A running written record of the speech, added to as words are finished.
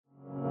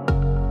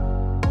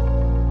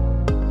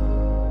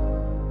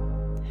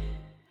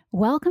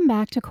Welcome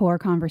back to Core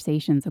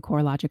Conversations, a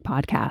CoreLogic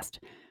podcast.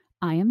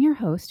 I am your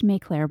host, May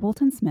Claire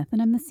Bolton Smith,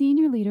 and I'm the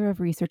Senior Leader of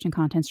Research and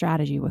Content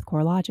Strategy with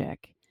CoreLogic.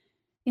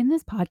 In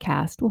this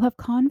podcast, we'll have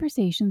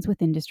conversations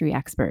with industry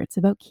experts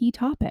about key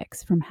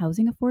topics from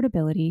housing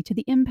affordability to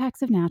the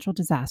impacts of natural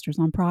disasters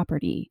on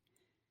property.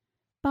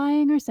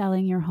 Buying or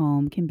selling your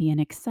home can be an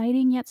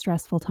exciting yet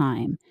stressful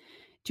time.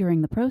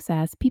 During the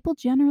process, people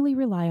generally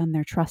rely on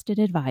their trusted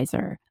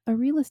advisor, a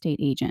real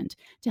estate agent,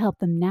 to help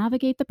them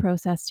navigate the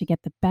process to get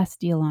the best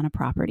deal on a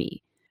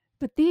property.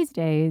 But these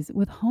days,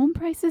 with home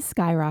prices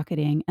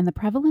skyrocketing and the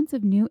prevalence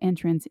of new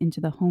entrants into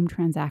the home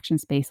transaction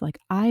space like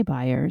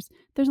iBuyers,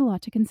 there's a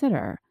lot to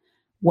consider.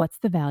 What's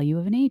the value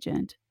of an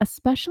agent,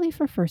 especially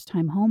for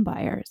first-time home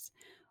buyers?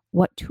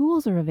 What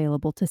tools are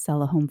available to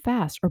sell a home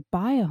fast or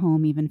buy a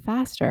home even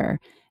faster?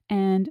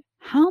 And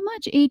how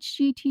much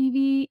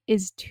HGTV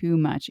is too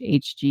much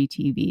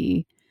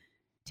HGTV?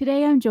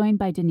 Today, I'm joined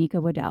by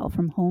Danica Waddell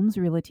from Holmes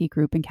Realty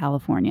Group in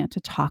California to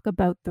talk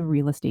about the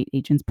real estate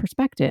agent's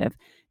perspective.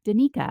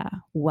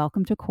 Danica,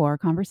 welcome to Core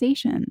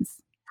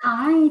Conversations.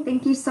 Hi,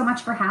 thank you so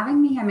much for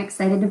having me. I'm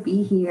excited to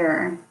be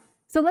here.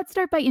 So let's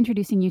start by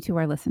introducing you to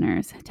our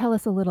listeners. Tell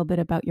us a little bit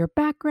about your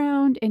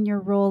background and your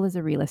role as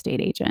a real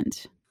estate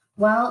agent.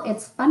 Well,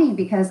 it's funny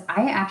because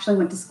I actually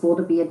went to school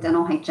to be a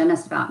dental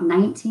hygienist about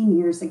 19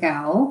 years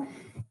ago.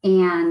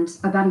 And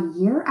about a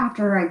year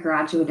after I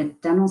graduated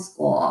dental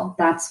school,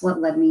 that's what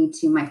led me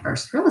to my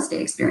first real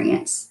estate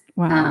experience.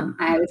 Wow.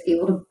 I was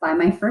able to buy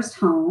my first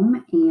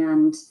home,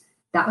 and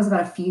that was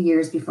about a few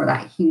years before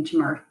that huge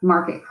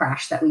market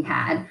crash that we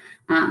had.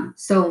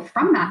 So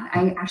from that,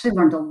 I actually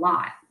learned a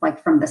lot,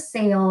 like from the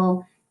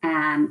sale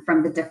and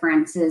from the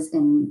differences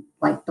in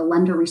like the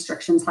lender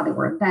restrictions, how they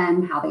were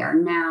then, how they are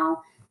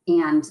now.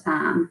 And,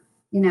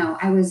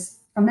 I was,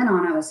 from then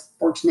on, I was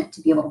fortunate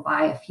to be able to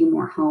buy a few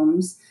more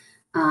homes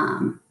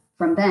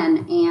from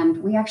then.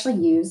 And we actually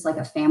used like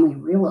a family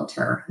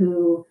realtor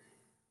who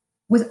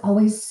was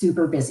always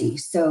super busy.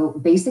 So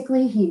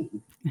basically, he'd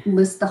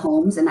list the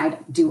homes and I'd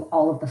do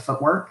all of the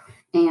footwork.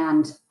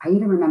 And I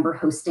even remember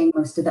hosting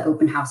most of the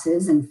open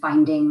houses and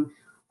finding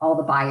all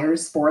the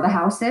buyers for the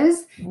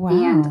houses.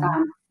 And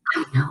Wow.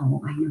 I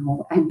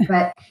know.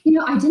 But,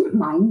 I didn't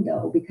mind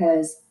though,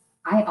 because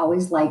I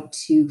always like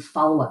to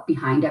follow up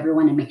behind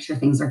everyone and make sure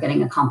things are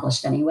getting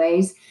accomplished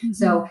anyways. Mhm.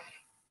 So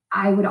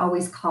I would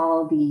always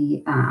call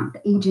the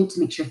agent to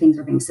make sure things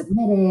are being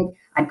submitted.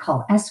 I'd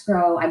call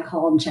escrow. I'd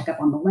call and check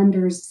up on the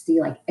lenders to see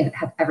like if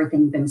have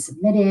everything been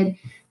submitted.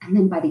 And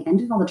then by the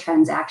end of all the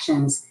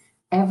transactions,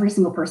 every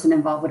single person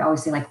involved would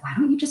always say like, "Why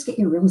don't you just get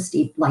your real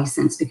estate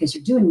license because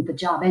you're doing the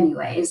job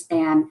anyways?"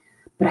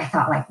 But I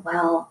thought like,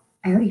 well,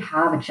 I already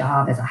have a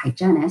job as a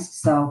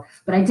hygienist,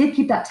 but I did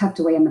keep that tucked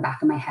away in the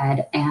back of my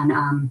head.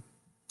 And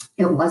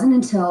it wasn't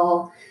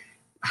until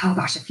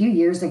a few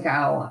years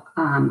ago,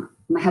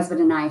 my husband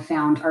and I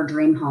found our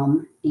dream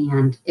home,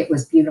 and it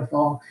was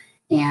beautiful.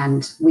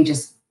 And we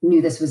just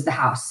knew this was the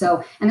house.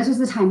 So, and this was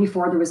the time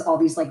before there was all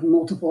these like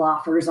multiple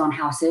offers on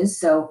houses.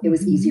 So it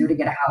was easier to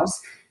get a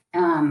house.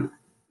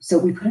 So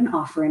we put an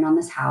offer in on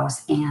this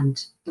house, and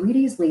 3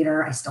 days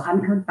later, I still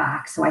hadn't heard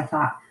back. So I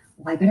thought,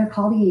 well, I better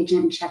call the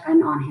agent and check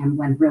in on him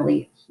when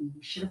really he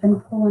should have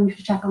been pulling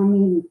to check on me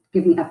and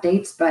give me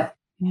updates. But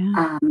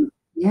Yeah.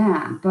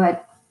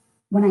 but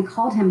when I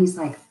called him, he's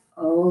like,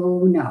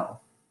 "Oh no,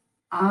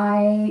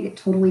 I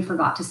totally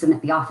forgot to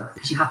submit the offer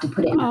because you have to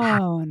put it in the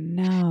packet." Oh, And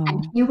no.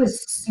 he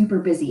was super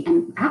busy.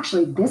 And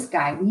actually, this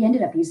guy, we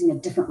ended up using a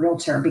different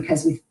realtor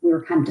because we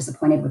were kind of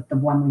disappointed with the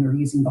one we were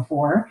using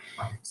before.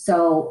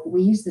 So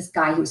we used this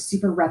guy who was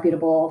super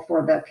reputable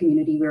for the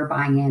community we were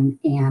buying in,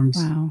 and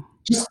Wow.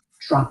 just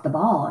dropped the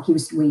ball. He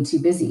was way too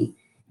busy.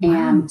 Wow.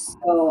 And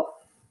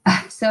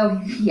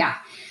so yeah.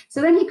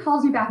 So then he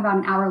calls me back about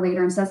an hour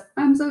later and says,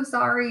 "I'm so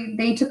sorry.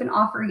 They took an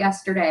offer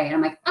yesterday." And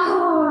I'm like,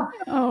 "Oh."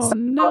 Oh, So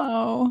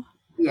no.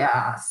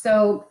 yeah.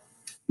 So,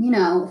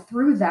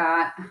 through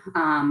that,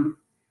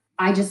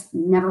 I just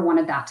never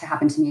wanted that to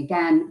happen to me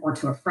again or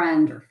to a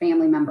friend or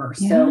family member.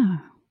 So Yeah.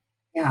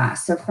 yeah.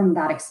 So from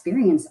that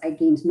experience, I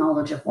gained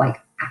knowledge of like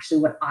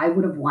actually what I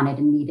would have wanted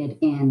and needed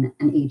in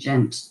an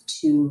agent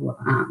to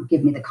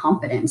give me the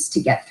confidence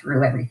to get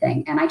through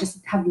everything. And I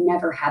just have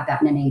never had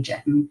that in an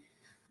agent. And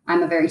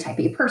I'm a very type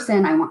A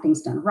person. I want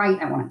things done right.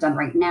 I want it done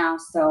right now.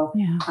 So,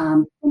 Yeah.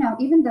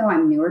 even though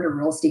I'm newer to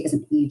real estate as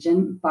an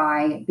agent,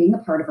 by being a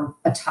part of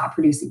a top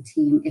producing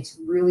team, it's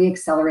really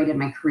accelerated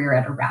my career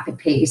at a rapid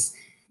pace.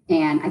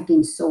 And I've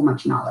gained so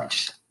much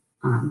knowledge.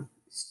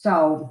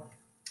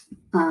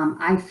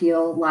 I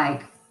feel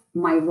like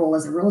my role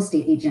as a real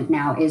estate agent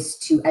now is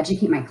to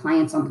educate my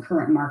clients on the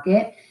current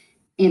market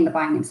in the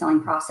buying and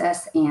selling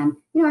process. And,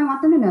 I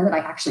want them to know that I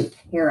actually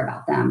care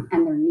about them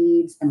and their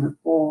needs and their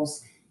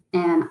goals.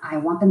 And I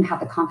want them to have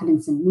the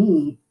confidence in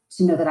me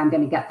to know that I'm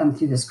going to get them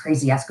through this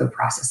crazy escrow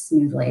process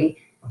smoothly.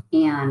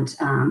 And,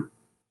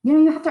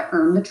 you have to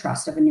earn the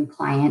trust of a new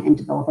client and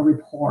develop a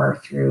rapport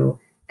through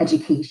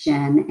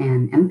education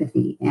and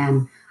empathy.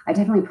 And I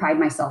definitely pride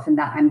myself in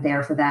that I'm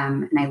there for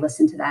them and I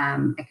listen to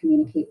them, I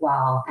communicate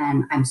well,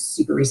 and I'm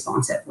super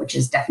responsive, which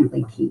is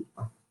definitely key.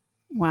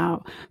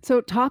 Wow.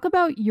 So talk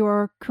about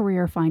your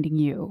career finding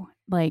you.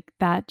 Like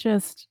that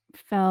just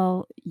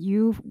fell,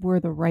 you were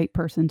the right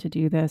person to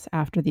do this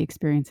after the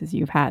experiences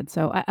you've had.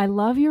 So I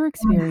love your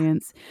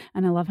experience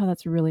and I love how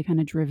that's really kind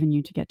of driven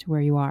you to get to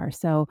where you are.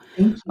 So,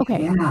 Thank you.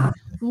 okay, Yeah.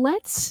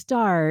 let's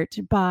start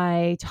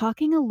by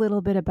talking a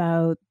little bit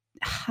about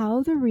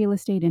how the real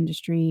estate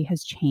industry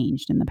has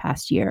changed in the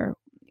past year.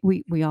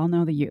 We all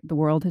know the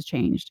world has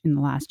changed in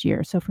the last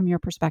year. So from your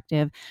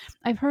perspective,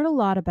 I've heard a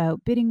lot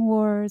about bidding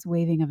wars,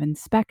 waiving of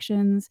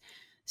inspections,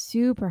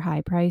 super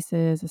high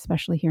prices,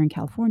 especially here in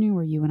California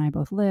where you and I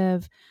both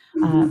live,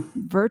 Mhm.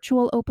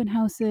 virtual open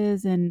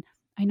houses, and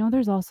I know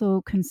there's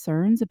also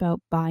concerns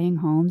about buying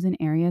homes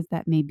in areas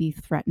that may be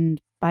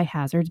threatened by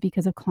hazards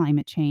because of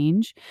climate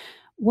change.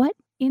 What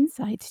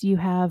insights do you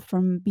have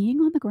from being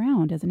on the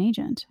ground as an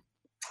agent?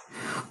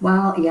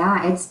 Well,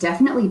 yeah, it's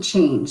definitely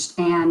changed.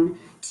 And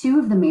two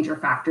of the major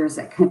factors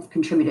that have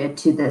contributed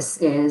to this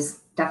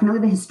is definitely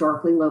the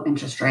historically low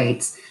interest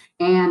rates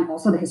and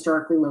also the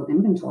historically low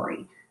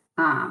inventory.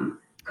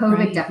 COVID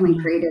Right. definitely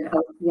Yeah. created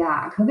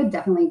COVID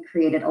definitely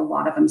created a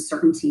lot of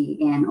uncertainty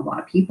in a lot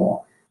of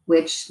people,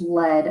 which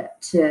led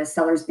to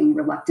sellers being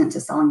reluctant to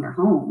selling their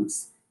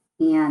homes.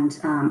 And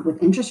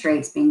with interest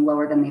rates being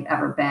lower than they've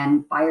ever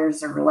been,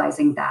 buyers are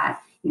realizing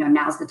that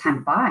now's the time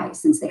to buy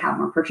since they have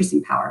more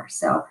purchasing power.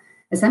 So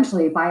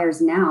essentially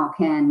buyers now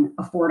can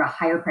afford a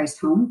higher priced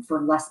home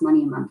for less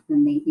money a month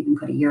than they even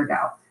could a year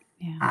ago.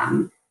 Yeah.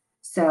 Um,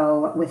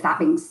 so, with that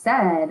being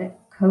said,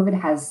 COVID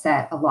has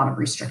set a lot of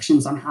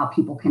restrictions on how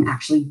people can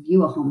actually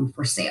view a home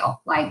for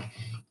sale. Like,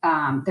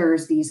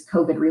 there's these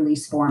COVID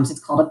release forms. It's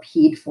called a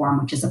PEAD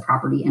form, which is a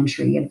property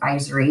entry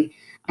advisory.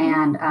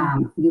 And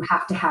Oh. you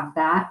have to have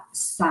that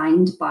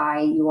signed by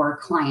your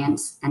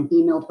clients and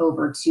emailed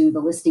over to the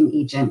listing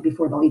agent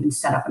before they'll even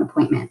set up an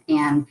appointment.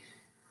 And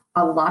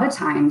a lot of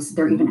times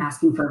they're even Oh.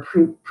 asking for a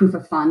proof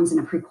of funds and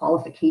a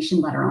pre-qualification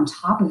letter on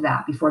top of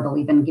that before they'll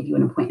even give you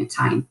an appointment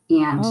time.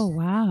 And Oh,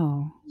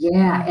 wow. yeah,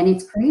 Yeah. and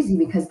it's crazy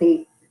because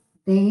they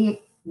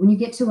when you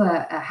get to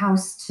a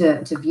house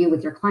to view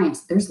with your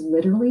clients, there's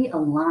literally a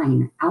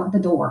line out the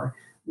door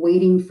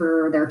waiting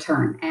for their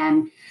turn,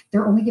 and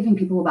they're only giving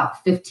people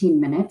about 15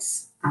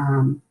 minutes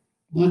in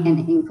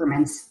Wow.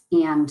 increments,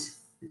 and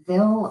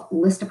they'll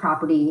list a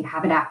property,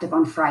 have it active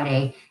on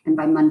Friday, and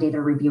by Monday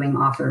they're reviewing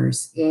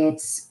offers.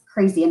 It's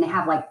crazy, and they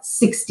have like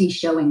 60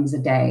 showings a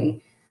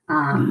day.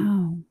 Um,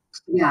 Wow.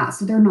 yeah,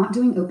 so they're not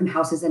doing open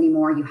houses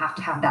anymore. You have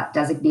to have that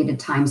designated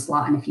time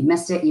slot, and if you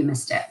missed it, you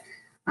missed it.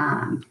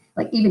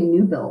 Like even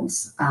new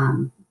builds,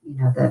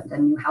 the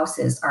new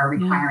houses are Yeah.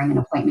 requiring an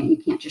appointment. You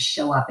can't just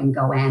show up and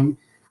go in.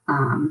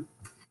 Um,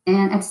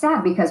 and it's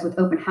sad because with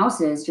open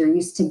houses, you're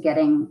used to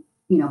getting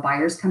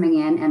buyers coming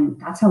in, and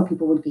that's how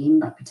people would gain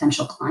like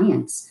potential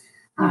clients.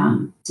 Yeah.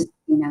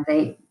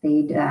 They'd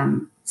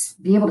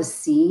be able to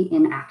see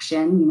in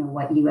action,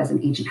 what you as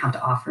an agent have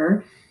to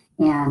offer,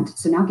 and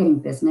so now getting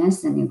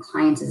business and new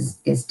clients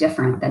is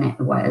different than it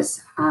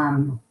was.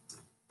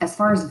 As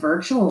far as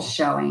virtual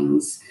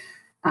showings,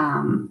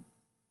 um,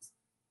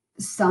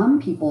 some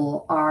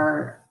people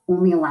are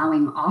only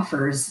allowing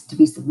offers to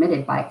be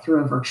submitted by through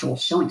a virtual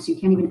showing. So you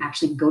can't even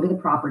actually go to the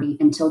property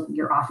until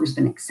your offer's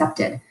been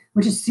accepted,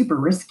 which is super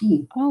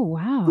risky. Oh,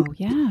 wow.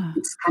 Yeah.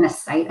 It's kind of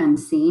sight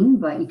unseen,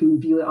 but you can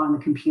view it on the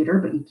computer,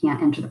 but you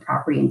can't enter the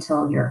property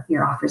until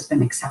your offer's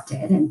been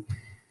accepted. And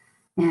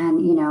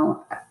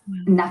Wow.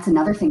 and that's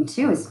another thing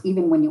too, is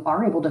even when you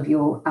are able to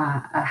view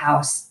a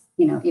house,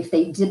 if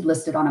they did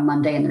list it on a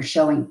Monday and they're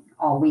showing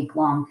all week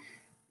long,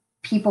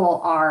 people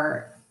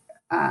are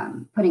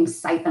putting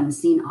sight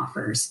unseen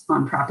offers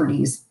on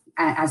properties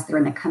as they're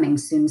in the coming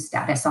soon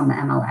status on the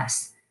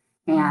MLS.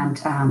 Wow.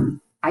 And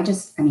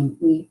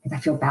I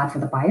feel bad for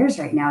the buyers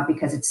right now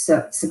because it's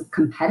so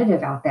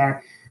competitive out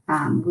there.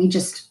 We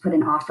just put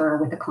an offer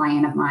with a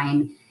client of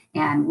mine,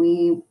 and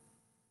we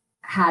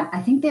had,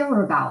 I think there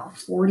were about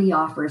 40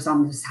 offers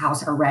on this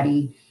house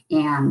already.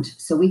 And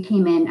so we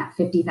came in at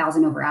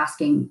 50,000 over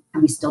asking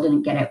and we still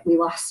didn't get it. We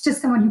lost to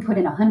someone who put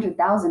in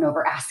 100,000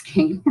 over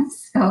asking.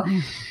 So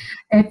Yeah.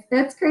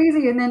 it's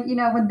crazy. And then,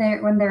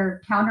 when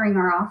they're countering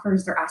our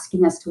offers, they're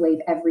asking us to waive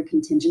every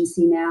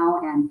contingency now.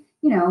 And,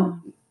 Wow.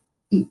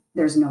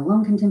 there's no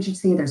loan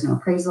contingency, there's no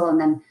appraisal.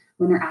 And then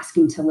when they're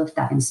asking to lift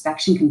that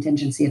inspection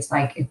contingency, it's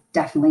like it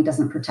definitely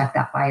doesn't protect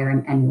that buyer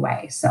in any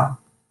way. So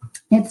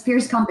it's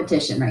fierce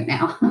competition right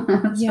now.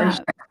 That's for Yeah.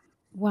 sure.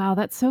 Wow,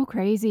 that's so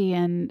crazy,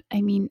 and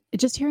I mean,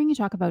 just hearing you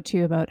talk about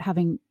too about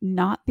having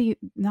not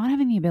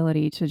having the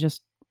ability to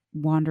just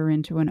wander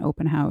into an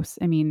open house.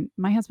 I mean,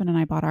 my husband and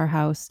I bought our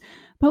house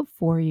about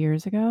 4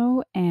 years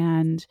ago,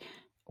 and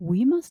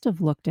we must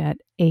have looked at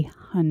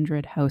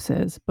 100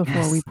 houses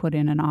before we Yes. put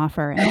in an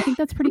offer, and I think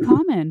that's pretty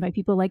common by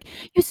people, like,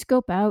 you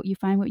scope out, you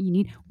find what you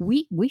need.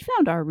 We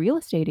found our real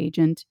estate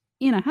agent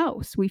in a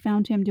house. We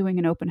found him doing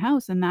an open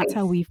house, and that's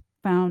how we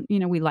found,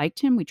 we liked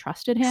him, we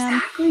trusted him,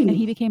 and Exactly.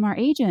 he became our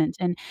agent.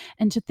 And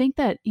to think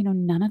that,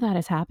 none of that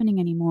is happening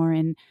anymore,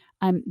 and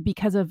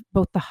because of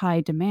both the high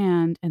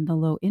demand and the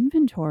low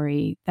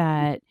inventory,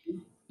 that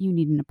you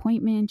need an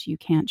appointment. You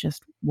can't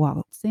just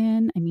waltz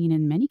in. I mean,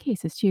 in many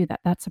cases too,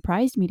 that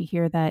surprised me to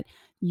hear that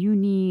you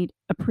need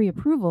a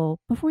pre-approval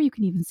before you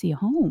can even see a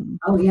home.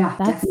 Oh, yeah,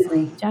 That's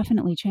definitely.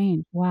 definitely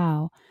changed.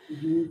 Wow.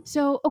 Mhm.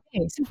 So,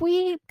 okay, so if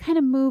we kind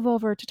of move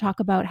over to talk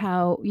about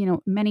how,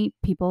 many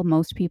people,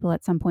 most people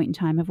at some point in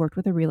time have worked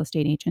with a real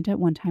estate agent at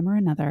one time or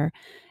another.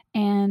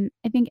 And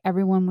I think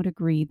everyone would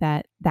agree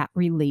that that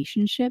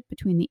relationship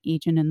between the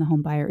agent and the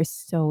home buyer is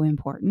so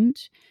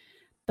important.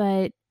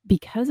 But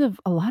because of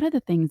a lot of the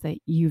things that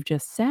you've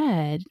just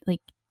said,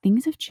 like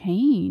things have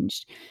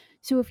changed.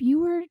 So if you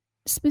were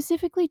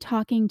specifically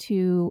talking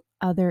to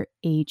other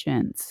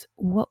agents,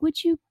 what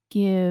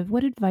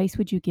advice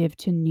would you give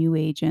to new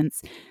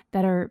agents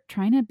that are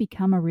trying to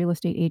become a real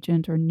estate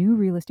agent or new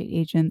real estate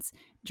agents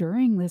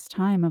during this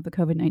time of the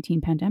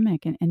COVID-19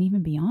 pandemic and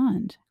even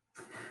beyond?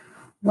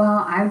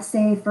 Well, I would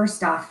say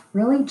first off,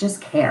 really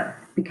just care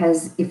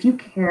because if you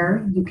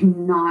care, Mhm. you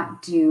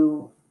cannot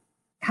do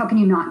how can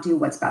you not do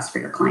what's best for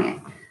your client?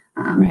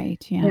 Um,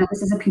 Right. Yeah.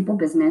 this is a people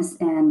business,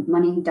 and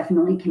money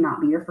definitely cannot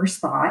be your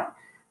first thought.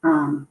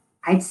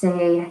 I'd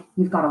say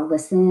you've got to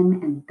listen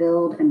and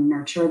build and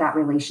nurture that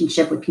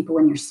relationship with people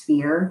in your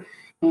sphere,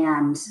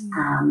 and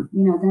Mm.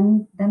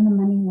 then the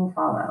money will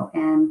follow.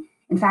 And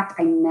in fact,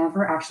 I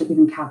never actually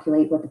even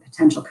calculate what the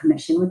potential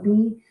commission would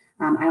be.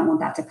 I don't want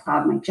that to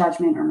cloud my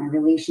judgment or my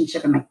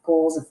relationship and my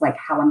goals of like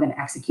how I'm going to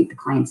execute the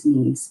client's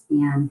needs.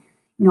 And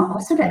No, that's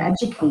also to fair.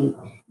 educate,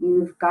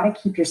 you've got to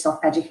keep yourself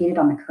educated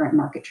on the current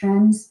market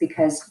trends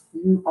because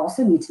you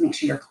also need to make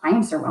sure your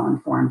clients are well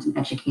informed and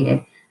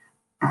educated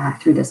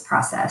through this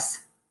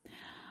process.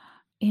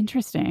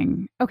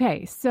 Interesting.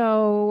 Okay,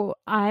 so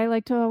I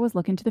like to always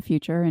look into the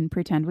future and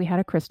pretend we had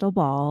a crystal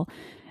ball.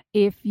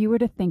 If you were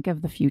to think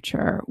of the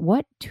future,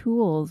 what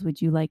tools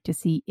would you like to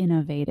see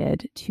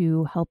innovated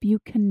to help you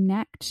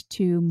connect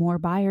to more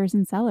buyers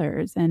and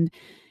sellers? And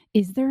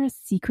is there a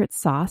secret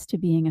sauce to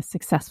being a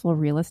successful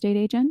real estate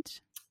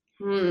agent?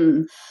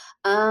 Hmm.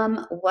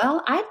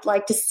 Well, I'd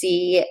like to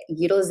see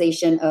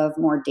utilization of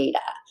more data.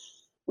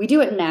 We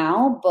do it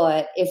now,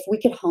 but if we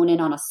could hone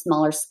in on a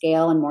smaller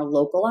scale and more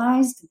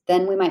localized,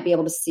 then we might be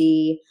able to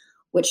see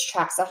which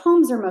tracts of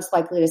homes are most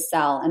likely to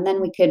sell, and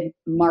then we could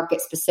market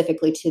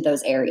specifically to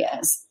those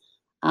areas.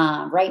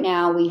 Right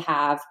now, we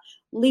have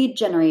lead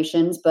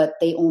generations, but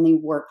they only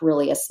work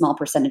really a small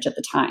percentage of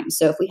the time.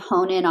 So if we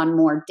hone in on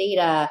more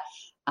data,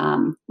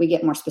 we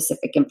get more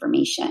specific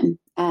information.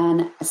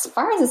 And as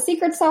far as a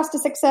secret sauce to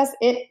success,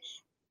 it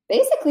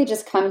basically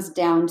just comes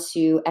down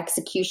to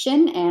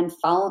execution and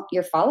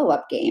your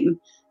follow-up game.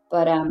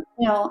 But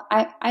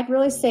I'd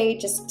really say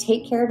just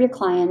take care of your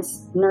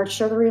clients,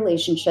 nurture the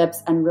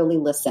relationships, and really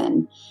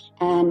listen,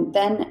 and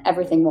then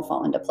everything will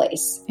fall into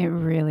place. It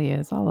really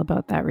is all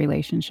about that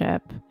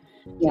relationship.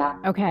 Yeah.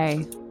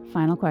 Okay,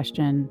 final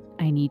question.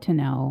 I need to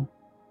know,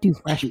 do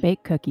fresh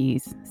baked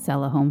cookies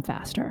sell a home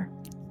faster?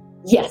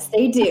 Yes,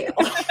 they do.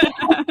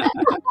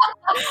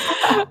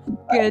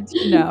 Good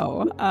to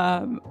know.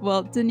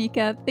 Well,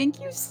 Danica, thank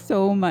you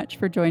so much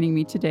for joining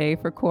me today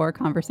for Core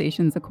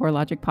Conversations, the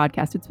CoreLogic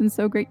podcast. It's been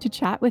so great to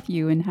chat with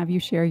you and have you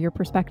share your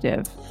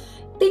perspective.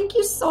 Thank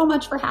you so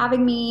much for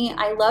having me.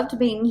 I loved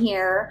being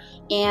here.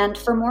 And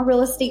for more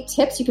real estate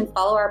tips, you can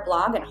follow our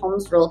blog at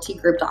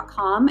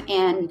homesrealtygroup.com,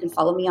 and you can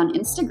follow me on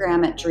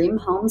Instagram at Dream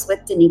Homes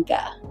with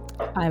Danica.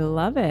 I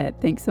love it.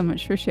 Thanks so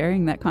much for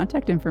sharing that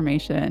contact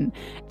information.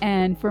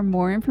 And for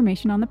more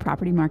information on the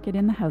property market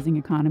and the housing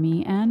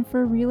economy and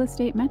for real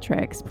estate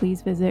metrics,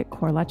 please visit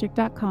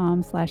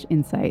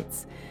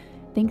corelogic.com/insights.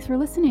 Thanks for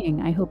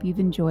listening. I hope you've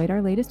enjoyed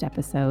our latest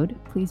episode.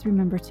 Please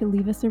remember to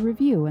leave us a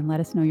review and let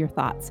us know your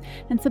thoughts,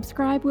 and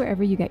subscribe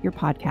wherever you get your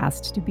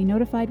podcast to be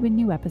notified when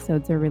new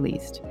episodes are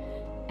released.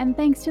 And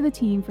thanks to the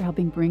team for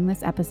helping bring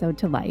this episode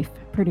to life.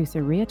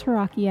 Producer Ria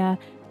Tarakia,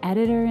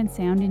 editor and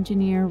sound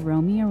engineer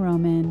Romeo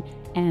Roman,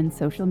 and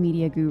social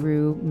media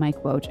guru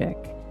Mike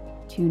Wojcik.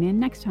 Tune in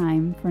next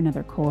time for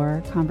another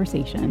Core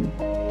Conversation.